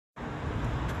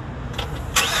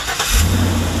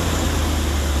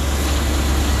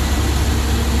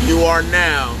are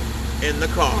now in the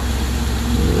car.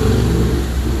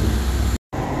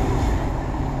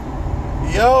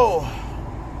 Yo,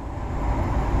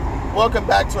 welcome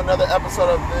back to another episode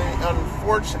of The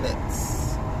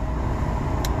Unfortunates.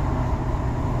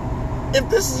 If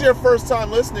this is your first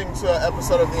time listening to an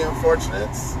episode of The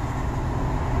Unfortunates,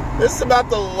 this is about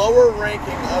the lower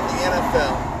ranking of the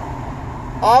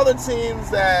NFL. All the teams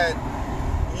that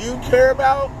you care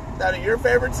about, that are your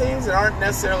favorite teams and aren't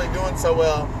necessarily doing so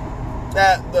well,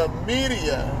 that the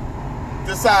media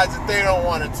decides that they don't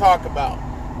want to talk about.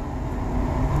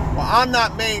 Well, I'm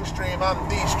not mainstream, I'm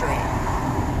the stream.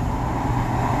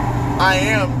 I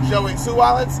am Joey Two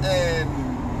Wallets, and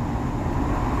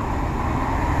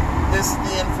this is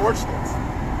The Unfortunates.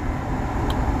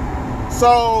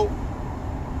 So,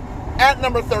 at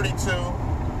number 32,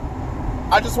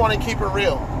 I just want to keep it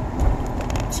real.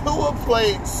 Tua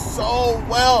played so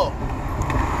well,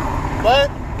 but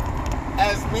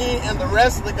as me and the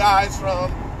rest of the guys from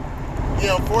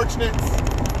The Unfortunates,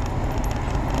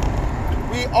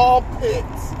 we all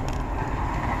picked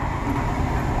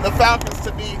the Falcons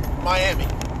to beat Miami.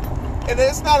 And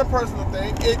it's not a personal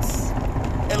thing. It's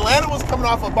Atlanta was coming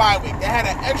off a bye week. They had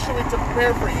an extra week to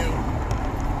prepare for you.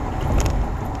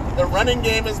 The running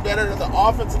game is better. The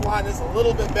offensive line is a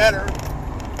little bit better.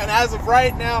 And as of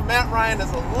right now, Matt Ryan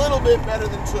is a little bit better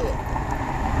than Tua.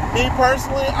 Me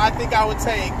personally, I think I would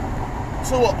take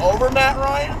Tua over Matt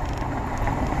Ryan.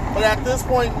 But at this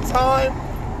point in time,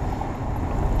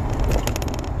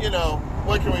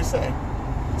 what can we say?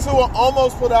 Tua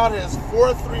almost put out his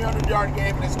fourth 300-yard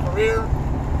game in his career.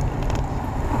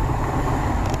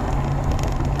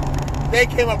 They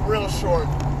came up real short.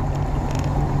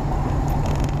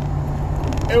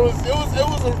 It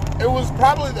was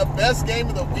probably the best game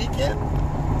of the weekend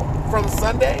from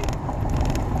Sunday.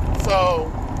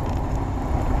 So,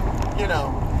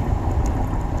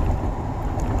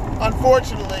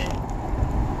 unfortunately,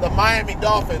 the Miami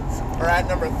Dolphins are at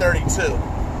number 32.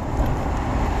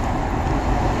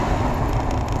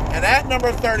 And at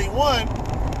number 31,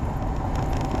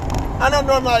 I don't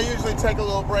normally usually take a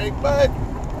little break, but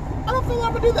I don't feel like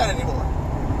I'm going to do that anymore.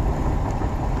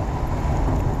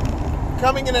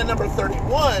 Coming in at number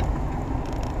 31,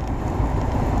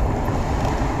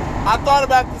 I thought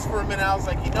about this for a minute. I was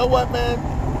like, you know what, man?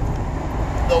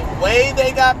 The way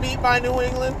they got beat by New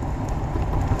England,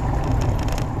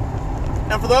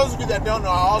 and for those of you that don't know,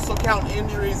 I also count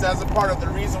injuries as a part of the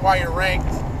reason why you're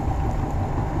ranked.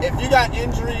 If you got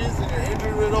injuries and you're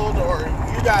injury-riddled, or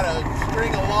you got a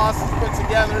string of losses put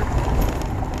together,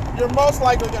 you're most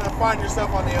likely going to find yourself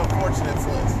on the Unfortunates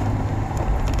list.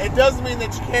 It doesn't mean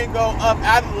that you can't go up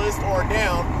out of the list or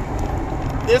down.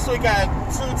 This week I had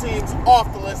two teams off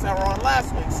the list that were on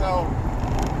last week. So,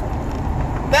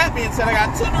 that being said, I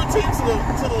got two new teams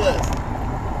to the list.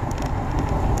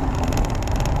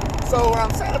 So what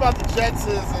I'm saying about the Jets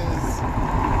is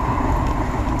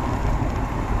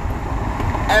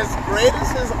as great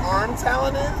as his arm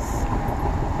talent is,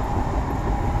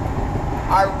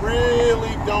 I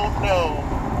really don't know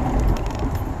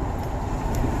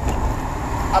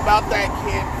about that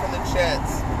kid from the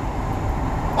Jets.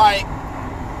 Like,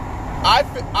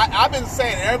 I've been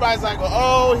saying it. Everybody's like,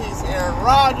 oh, he's Aaron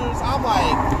Rodgers. I'm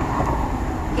like,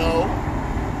 no.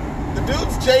 The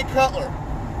dude's Jay Cutler.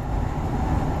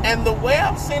 And the way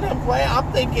I'm seeing him play,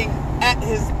 I'm thinking at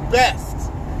his best,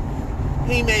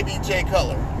 he may be Jay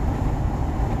Cutler.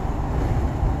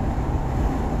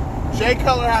 Jay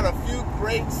Cutler had a few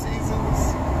great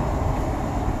seasons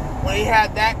when he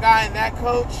had that guy and that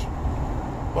coach.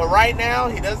 But right now,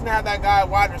 he doesn't have that guy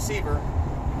wide receiver.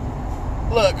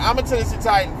 Look, I'm a Tennessee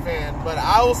Titan fan, but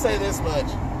I will say this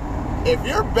much. If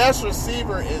your best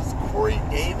receiver is Corey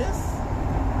Davis,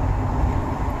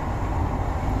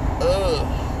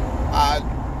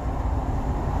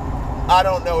 I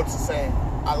don't know what to say.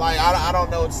 I don't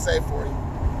know what to say for you.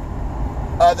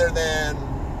 Other than,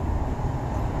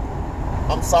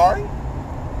 I'm sorry.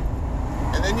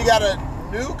 And then you got a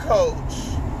new coach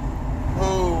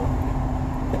who,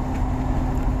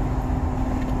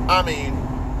 I mean,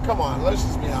 come on, let's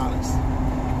just be honest.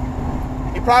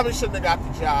 He probably shouldn't have got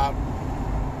the job.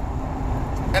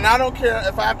 And I don't care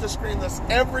if I have to scream this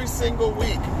every single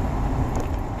week.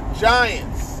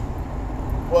 Giants.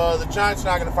 Well, the Giants are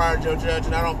not going to fire Joe Judge,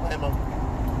 and I don't blame them.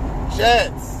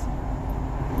 Jets.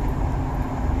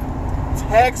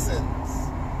 Texans.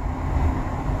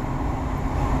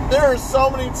 There are so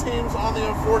many teams on the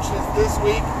Unfortunates this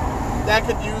week that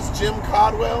could use Jim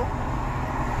Caldwell.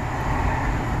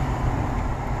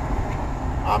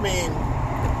 I mean,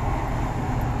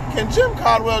 can Jim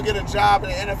Caldwell get a job in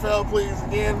the NFL, please,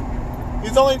 again?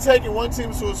 He's only taken one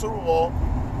team to a Super Bowl.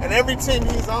 And every team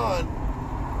he's on,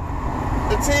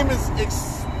 the team is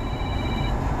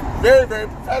very, very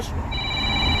professional.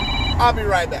 I'll be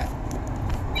right back.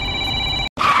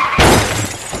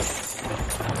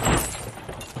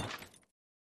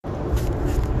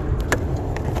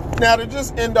 Now, to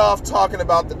just end off talking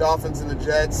about the Dolphins and the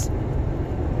Jets,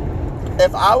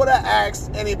 if I would have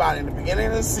asked anybody in the beginning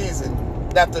of the season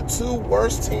that the two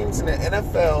worst teams in the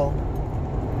NFL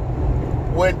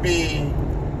would be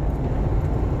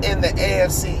in the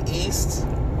AFC East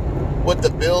with the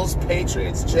Bills,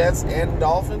 Patriots, Jets, and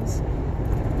Dolphins,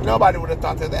 nobody would have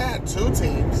thought that they had two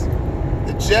teams.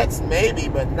 The Jets maybe,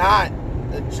 but not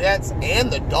the Jets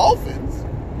and the Dolphins.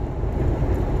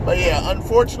 But yeah,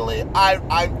 unfortunately,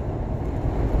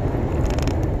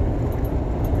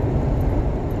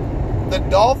 the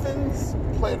Dolphins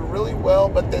played really well,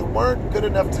 but they weren't good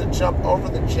enough to jump over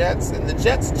the Jets, and the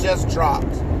Jets just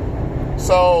dropped.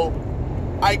 So,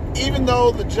 even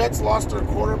though the Jets lost their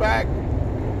quarterback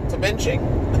to benching,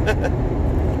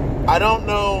 I don't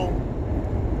know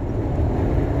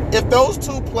if those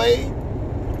two played.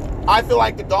 I feel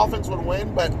like the Dolphins would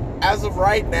win, but as of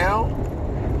right now,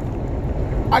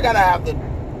 I gotta have the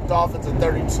Dolphins at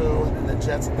 32 and then the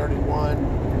Jets at 31.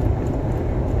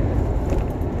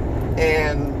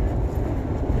 And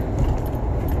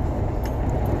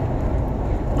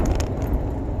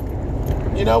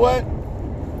you know what?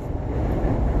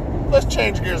 Let's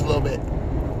change gears a little bit.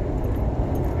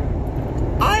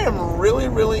 I am really,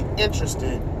 really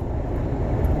interested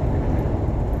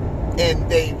in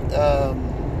Dave.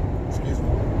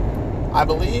 I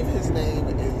believe his name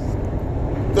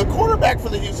is the quarterback for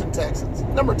the Houston Texans,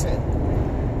 number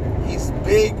 10. He's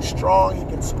big, strong. He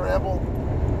can scramble.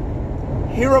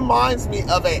 He reminds me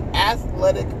of an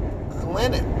athletic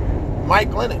Mike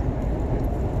Glennon.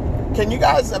 Can you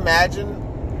guys imagine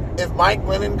if Mike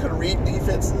Glennon could read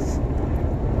defenses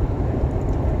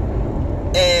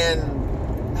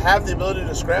and have the ability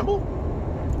to scramble?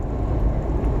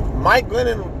 Mike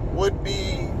Glennon would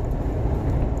be,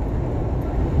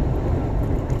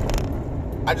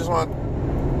 I just want to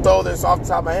throw this off the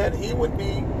top of my head, he would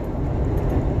be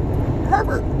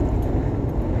Herbert.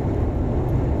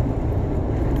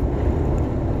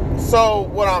 So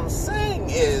what I'm saying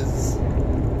is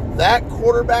that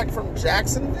quarterback from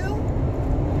Jacksonville,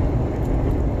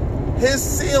 his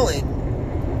ceiling,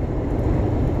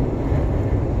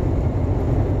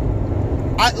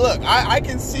 I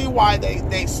can see why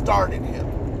they started him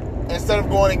instead of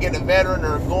going and getting a veteran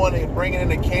or going and bringing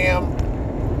in a Cam.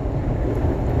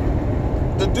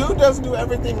 The dude doesn't do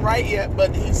everything right yet,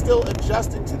 but he's still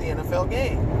adjusting to the NFL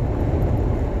game.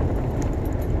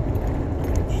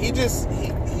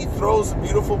 He throws a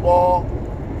beautiful ball.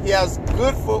 He has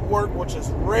good footwork, which is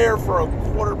rare for a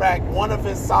quarterback, one of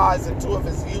his size and two of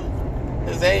his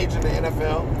age in the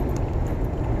NFL.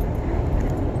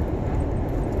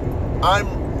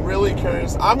 I'm really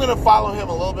curious. I'm going to follow him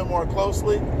a little bit more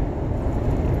closely.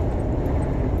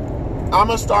 I'm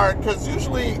going to start, because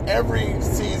usually every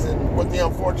season with the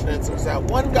Unfortunates, there's that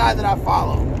one guy that I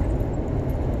follow.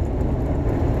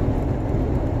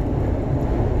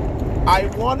 I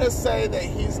want to say that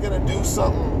he's going to do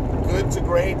something good to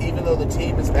great, even though the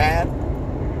team is bad.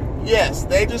 Yes,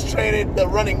 they just traded the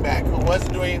running back who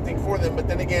wasn't doing anything for them, but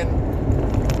then again,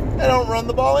 they don't run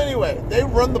the ball anyway. They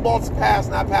run the ball to pass,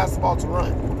 not pass the ball to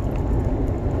run.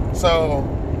 So,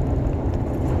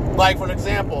 like for an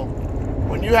example,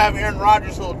 when you have Aaron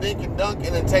Rodgers who will dink and dunk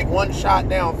and then take one shot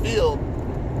downfield,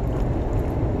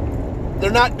 they're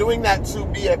not doing that to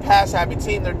be a pass-happy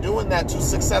team. They're doing that to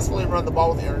successfully run the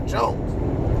ball with Aaron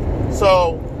Jones.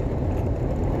 So,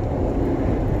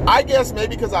 I guess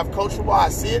maybe because I've coached football, I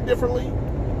see it differently.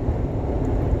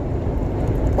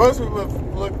 Most people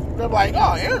look, they're like,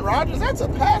 oh, Aaron Rodgers, that's a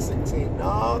passing team.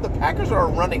 No, the Packers are a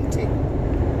running team.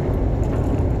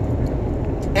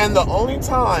 And the only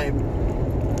time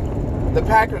the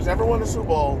Packers ever won a Super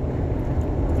Bowl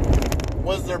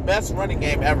was their best running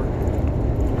game ever.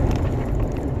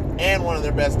 And one of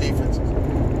their best defenses.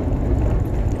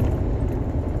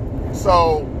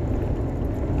 So,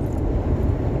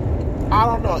 I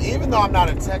don't know. Even though I'm not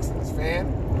a Texans fan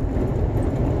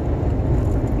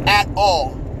at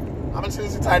all. I'm a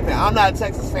Tennessee Titans fan. I'm not a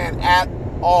Texans fan at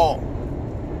all.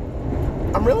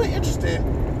 I'm really interested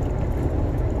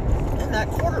in that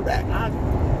quarterback.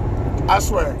 I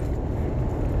swear.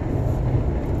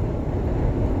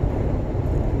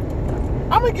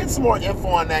 I'm going to get some more info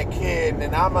on that kid,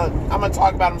 and I'm gonna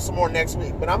talk about him some more next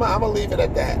week. But I'm going to leave it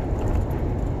at that.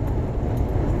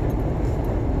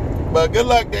 But good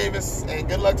luck, Davis, and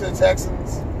good luck to the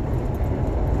Texans.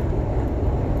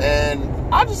 And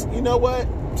I just, you know what?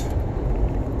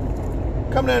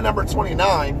 Coming in at number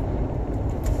 29.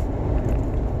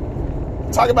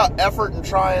 Talk about effort and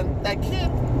trying. That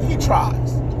kid, he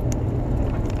tries.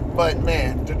 But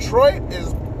man, Detroit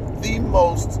is the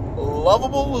most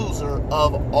lovable loser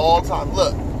of all time.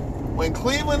 Look, when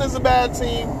Cleveland is a bad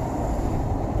team,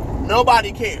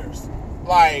 nobody cares.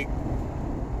 Like,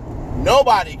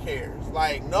 nobody cares.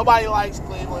 Like, nobody likes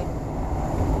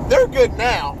Cleveland. They're good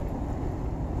now.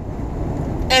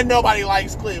 And nobody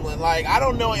likes Cleveland. Like, I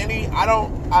don't know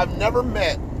I've never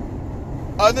met,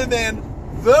 other than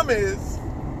The Miz,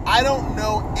 I don't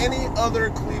know any other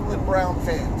Cleveland Brown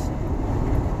fans.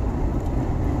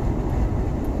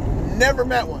 Never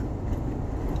met one.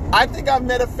 I think I've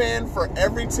met a fan for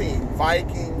every team.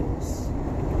 Vikings,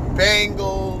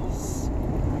 Bengals,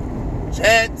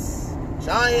 Jets,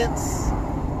 Giants,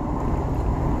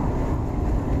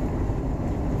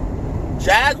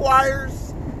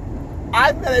 Jaguars.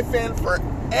 I've met a fan for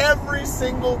every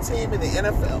single team in the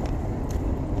NFL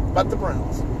but the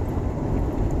Browns.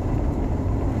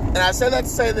 And I say that to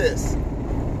say this.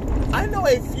 I know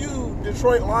a few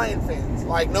Detroit Lion fans,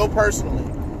 like, no personally.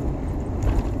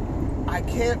 I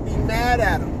can't be mad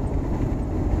at them.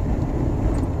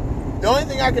 The only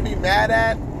thing I can be mad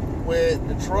at with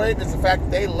Detroit is the fact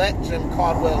that they let Jim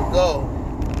Caldwell go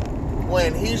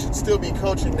when he should still be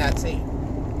coaching that team.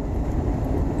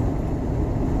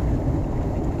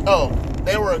 Oh,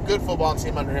 they were a good football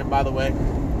team under him, by the way.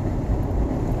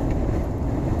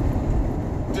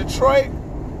 Detroit,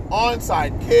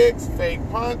 onside kicks, fake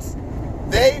punts,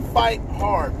 they fight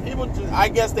hard. People, I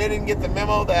guess they didn't get the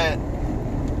memo that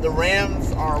the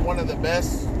Rams are one of the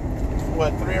best, 3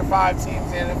 or 5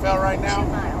 teams in the NFL right now? 2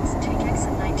 miles, take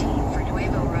exit 19 for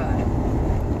Nuevo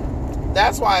Road.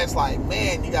 That's why it's like,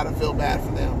 man, you got to feel bad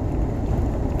for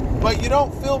them. But you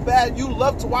don't feel bad. You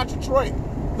love to watch Detroit.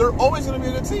 They're always going to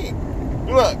be a good team.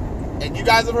 Look, and you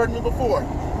guys have heard me before.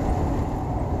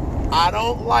 I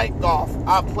don't like golf.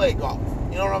 I play golf.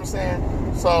 You know what I'm saying?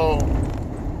 So,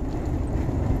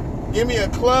 give me a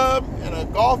club and a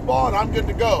golf ball and I'm good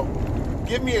to go.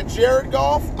 Give me a Jared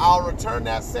Goff, I'll return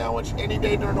that sandwich any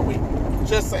day during the week.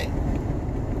 Just saying.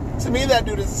 To me, that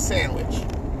dude is a sandwich.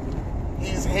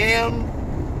 He's ham,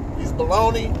 he's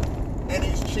bologna, and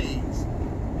he's cheese.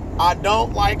 I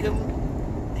don't like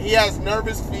him. He has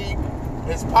nervous feet.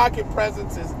 His pocket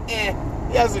presence is eh.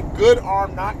 He has a good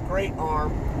arm, not great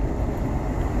arm.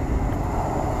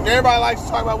 Everybody likes to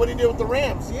talk about what he did with the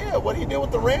Rams. Yeah, what he did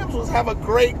with the Rams was have a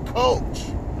great coach.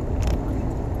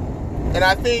 And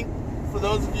I think, for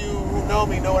those of you who know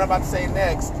me, know what I'm about to say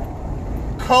next.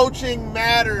 Coaching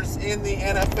matters in the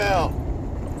NFL.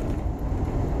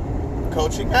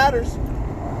 Coaching matters.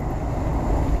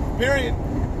 Period.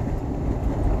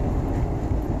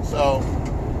 So,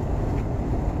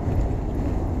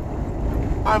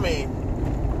 I mean,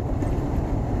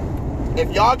 if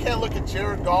y'all can't look at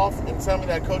Jared Goff and tell me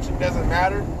that coaching doesn't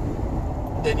matter,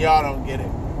 then y'all don't get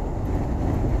it.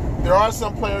 There are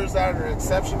some players that are an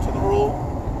exception to the rule.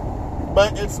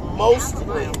 But it's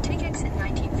mostly, take exit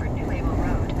 19 for Nuevo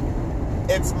Road.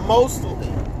 It's mostly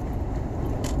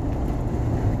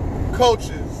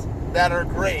coaches that are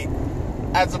great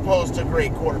as opposed to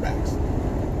great quarterbacks.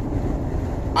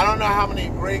 I don't know how many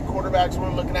great quarterbacks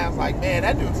we're looking at. It's like, man,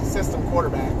 that dude's a system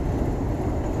quarterback.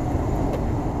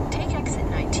 Take exit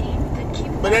 19, then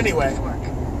keep But anyway,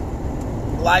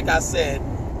 like I said,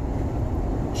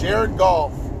 Jared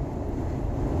Goff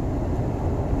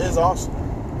is awesome.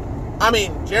 I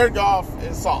mean, Jared Goff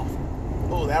is soft.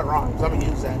 Ooh, that rhymes. I'm going to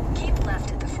use that. Keep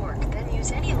left at the fork, then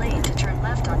use any lane to turn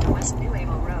left onto West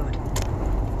Nuevo Road.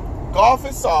 Goff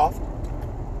is soft.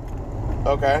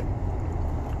 Okay.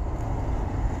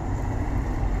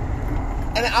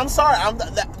 And I'm sorry.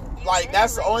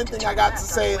 That's the only thing I got to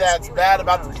say that's bad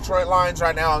about the Detroit Lions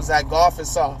right now is that Goff is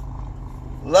soft.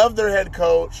 Love their head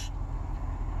coach.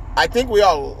 I think we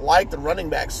all like the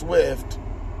running back Swift.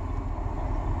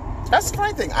 That's the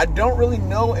funny thing. I don't really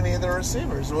know any of the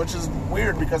receivers, which is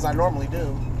weird because I normally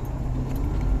do.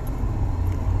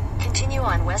 Continue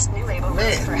on West Nuevo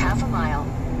Road for half a mile.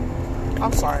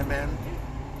 I'm sorry, man.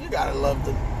 You gotta love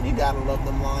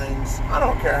them Lions. I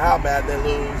don't care how bad they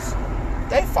lose.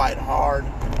 They fight hard.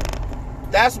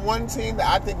 That's one team that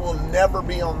I think will never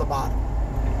be on the bottom.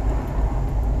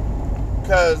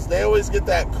 Because they always get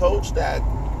that coach, that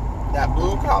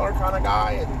blue collar kind of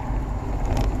guy,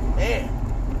 and man.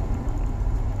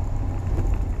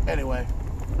 Anyway,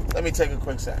 let me take a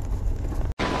quick sec.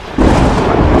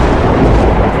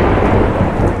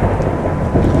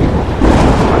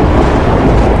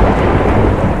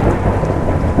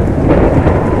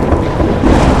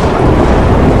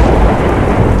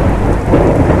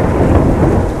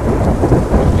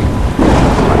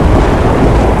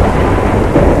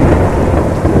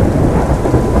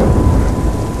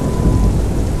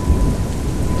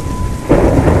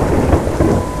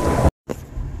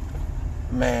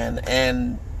 man.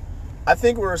 And I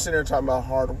think we were sitting here talking about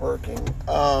hardworking.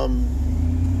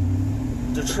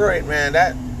 Detroit, man,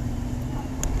 that...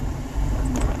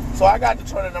 So I got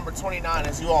Detroit at number 29,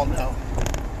 as you all know.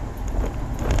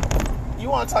 You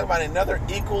want to talk about another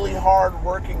equally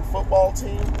hard-working football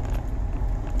team?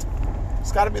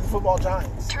 It's got to be the football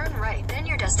Giants. Turn right, then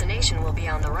your destination will be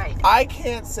on the right. I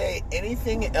can't say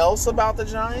anything else about the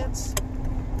Giants.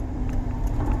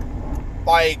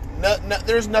 Like,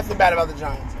 there's nothing bad about the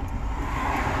Giants.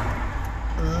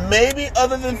 Maybe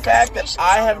other than the fact that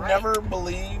I have never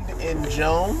believed in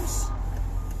Jones.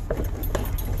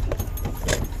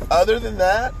 Other than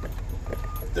that,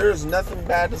 there's nothing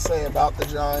bad to say about the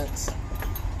Giants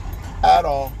at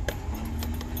all.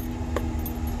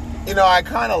 You know, I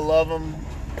kind of love them.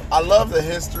 I love the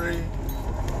history.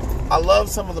 I love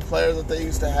some of the players that they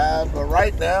used to have. But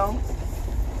right now,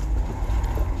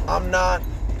 I'm not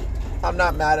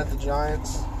mad at the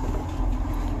Giants.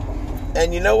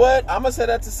 And you know what? I'm going to say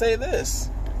that to say this.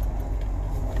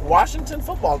 Washington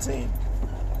football team.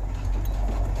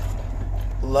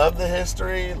 Love the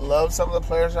history. Love some of the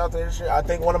players out there. I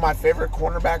think one of my favorite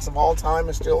cornerbacks of all time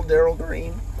is still Darrell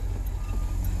Green.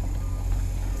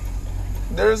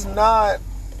 There's not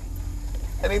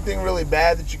anything really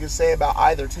bad that you can say about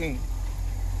either team.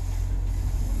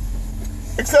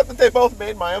 Except that they both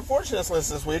made my unfortunates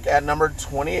list this week at number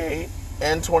 28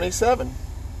 and 27.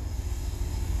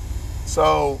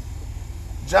 So,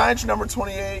 Giants number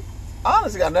 28.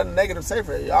 Honestly, got nothing negative to say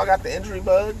for it. Y'all got the injury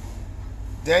bug.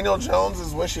 Daniel Jones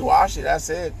is wishy-washy. That's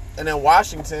it. And then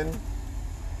Washington,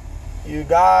 you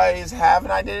guys have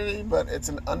an identity, but it's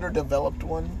an underdeveloped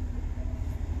one.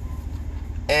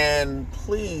 And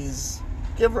please,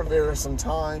 give Rivera some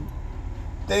time.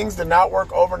 Things did not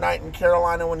work overnight in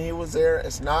Carolina when he was there.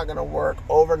 It's not going to work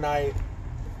overnight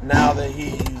now that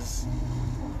he's...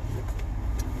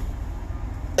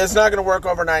 It's not going to work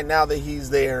overnight now that he's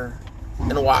there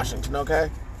in Washington, okay?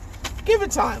 Give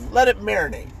it time. Let it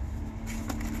marinate.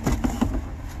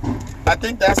 I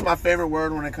think that's my favorite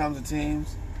word when it comes to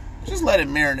teams. Just let it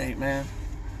marinate, man.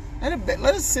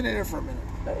 Let it sit in there for a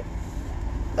minute.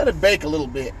 Let it bake a little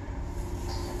bit.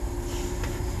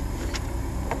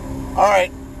 All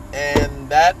right. And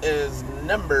that is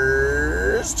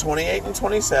numbers 28 and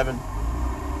 27.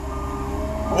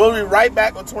 We'll be right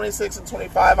back with 26 and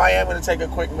 25. I am going to take a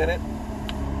quick minute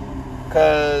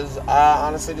because I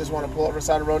honestly just want to pull over the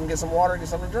side of the road and get some water and get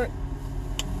something to drink.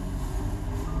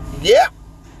 Yeah.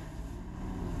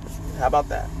 How about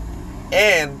that?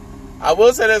 And I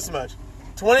will say this much.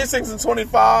 26 and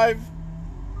 25.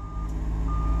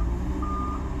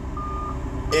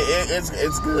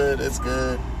 It's good. It's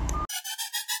good.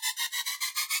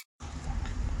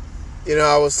 You know,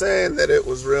 I was saying that it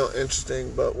was real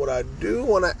interesting, but what I do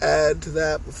want to add to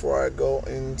that before I go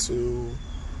into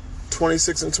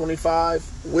 26 and 25,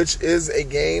 which is a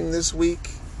game this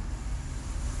week.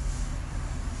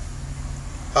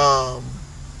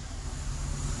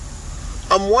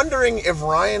 I'm wondering if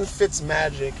Ryan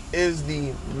Fitzmagic is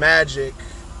the magic.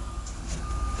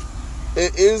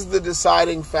 It is the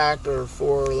deciding factor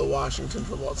for the Washington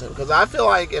football team. Because I feel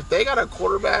like if they got a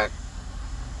quarterback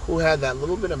who had that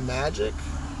little bit of magic,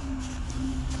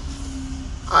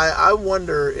 I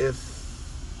wonder if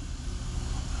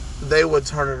they would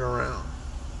turn it around.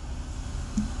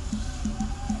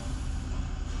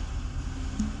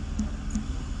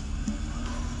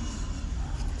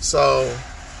 So,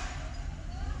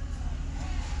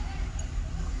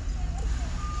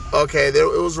 okay,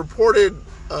 it was reported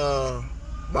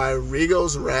by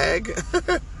Rigo's Rag.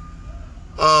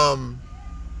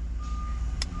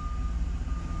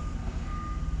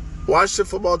 Washington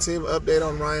football team update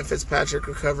on Ryan Fitzpatrick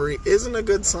recovery isn't a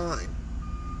good sign.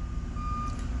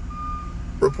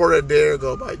 Reported a day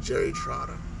ago by Jerry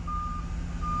Trotta.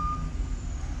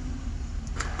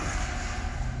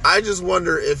 I just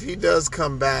wonder if he does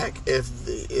come back, if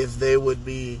they would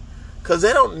be, because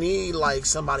they don't need like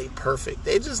somebody perfect.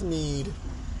 They just need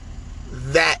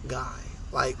that guy,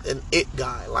 like an it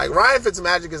guy. Like Ryan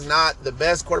Fitzmagic is not the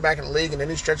best quarterback in the league in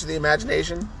any stretch of the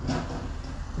imagination.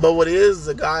 But what is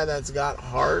a guy that's got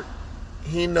heart.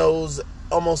 He knows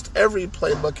almost every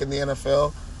playbook in the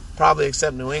NFL, probably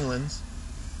except New England's.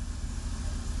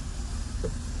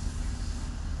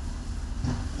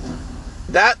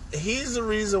 He's the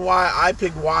reason why I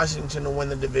picked Washington to win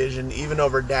the division, even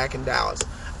over Dak and Dallas.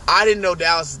 I didn't know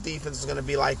Dallas' defense was going to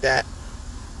be like that.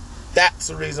 That's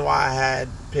the reason why I had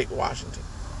picked Washington.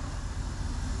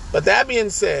 But that being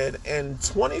said, and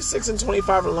 26 and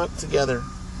 25 are lumped together.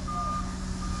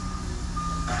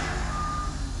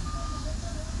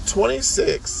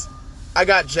 26 I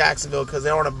got Jacksonville because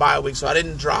they were on a bye week, so I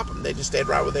didn't drop them. They just stayed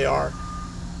right where they are.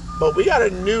 But we got a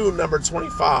new number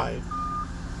 25.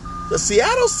 The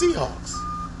Seattle Seahawks.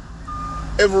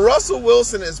 If Russell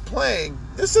Wilson is playing,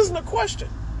 this isn't a question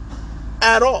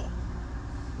at all.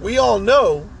 We all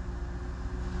know,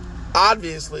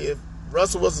 obviously, if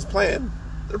Russell Wilson's playing,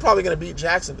 they're probably going to beat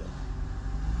Jacksonville.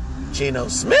 Geno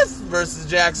Smith versus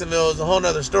Jacksonville is a whole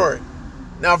nother story.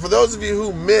 Now, for those of you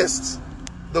who missed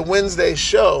the Wednesday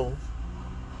show,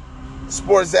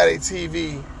 Sports Daddy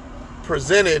TV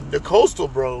presented the Coastal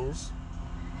Bros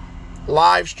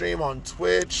live stream on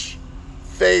Twitch,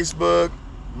 Facebook,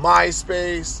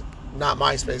 MySpace. Not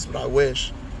MySpace, but I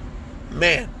wish.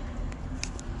 Man.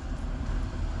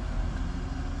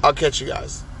 I'll catch you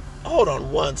guys. Hold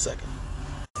on one second.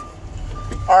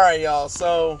 Alright, y'all.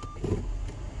 So,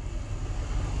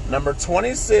 number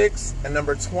 26 and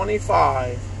number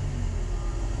 25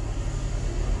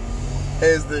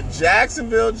 is the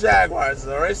Jacksonville Jaguars. It's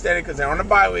already stated because they're on a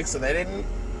bye week, so they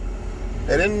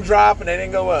didn't drop and they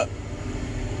didn't go up.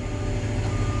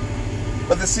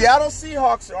 But the Seattle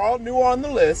Seahawks are all new on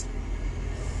the list.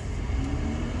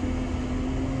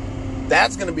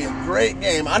 That's going to be a great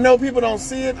game. I know people don't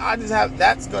see it.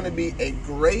 That's going to be a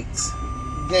great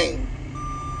game.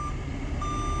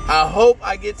 I hope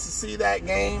I get to see that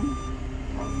game.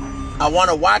 I want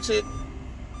to watch it.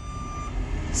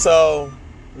 So,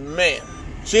 man,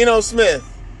 Geno Smith.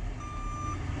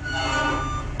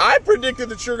 I predicted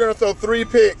that you're going to throw 3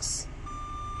 picks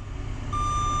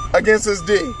against this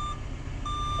D.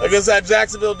 Against that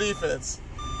Jacksonville defense.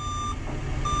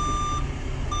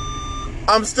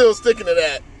 I'm still sticking to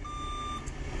that.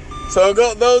 So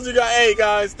those you got, hey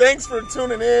guys, thanks for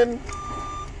tuning in.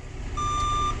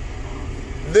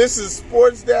 This is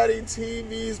Sports Daddy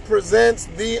TV's presents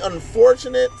The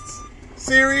Unfortunate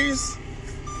series.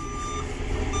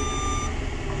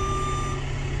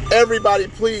 Everybody,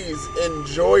 please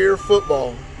enjoy your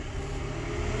football.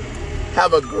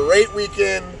 Have a great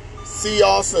weekend. See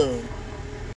y'all soon.